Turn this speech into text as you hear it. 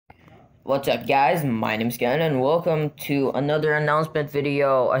What's up, guys? My name is Ken and welcome to another announcement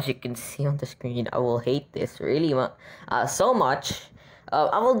video. As you can see on the screen, I will hate this really so much.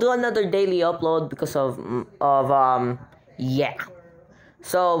 I will do another daily upload because yeah.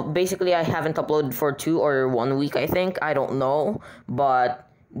 So basically I haven't uploaded for 2 or 1 week, I think. I don't know. But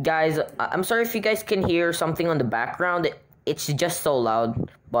guys, I'm sorry if you guys can hear something on the background. It's just so loud,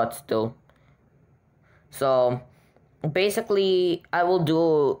 but still. So basically I will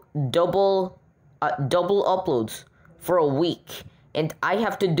do double uploads for a week, and I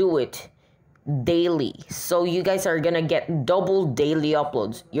have to do it daily. So you guys are gonna get double daily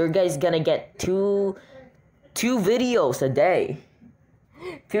uploads. You guys gonna get two videos a day.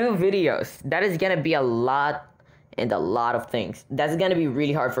 2 videos. That is gonna be a lot and a lot of things. That's gonna be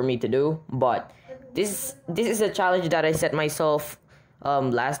really hard for me to do, but this is a challenge that I set myself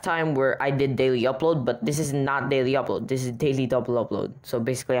last time, where I did daily upload, but this is not daily upload. This is daily double upload. So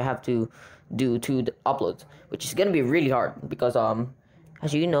basically I have to do 2 uploads, which is gonna be really hard because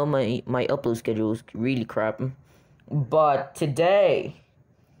as you know, my upload schedule is really crap. But today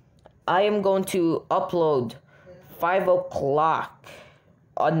I am going to upload 5 o'clock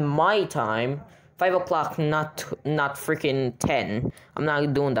on my time. 5 o'clock, not freaking 10. I'm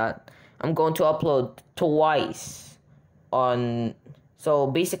not doing that. I'm going to upload twice on. So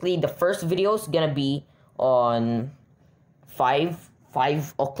basically the first video is gonna be on 5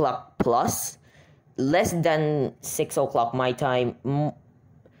 o'clock plus, less than 6 o'clock my time,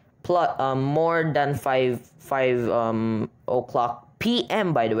 plus more than 5 o'clock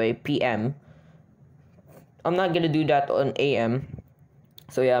PM, by the way, PM. I'm not gonna do that on AM.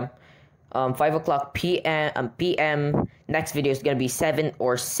 So yeah, 5 o'clock PM. Next video is gonna be 7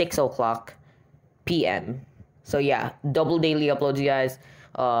 or 6 o'clock PM. So yeah, double daily uploads, guys.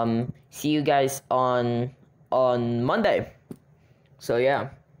 See you guys on Monday. So yeah,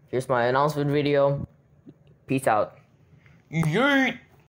 here's my announcement video. Peace out. YEET.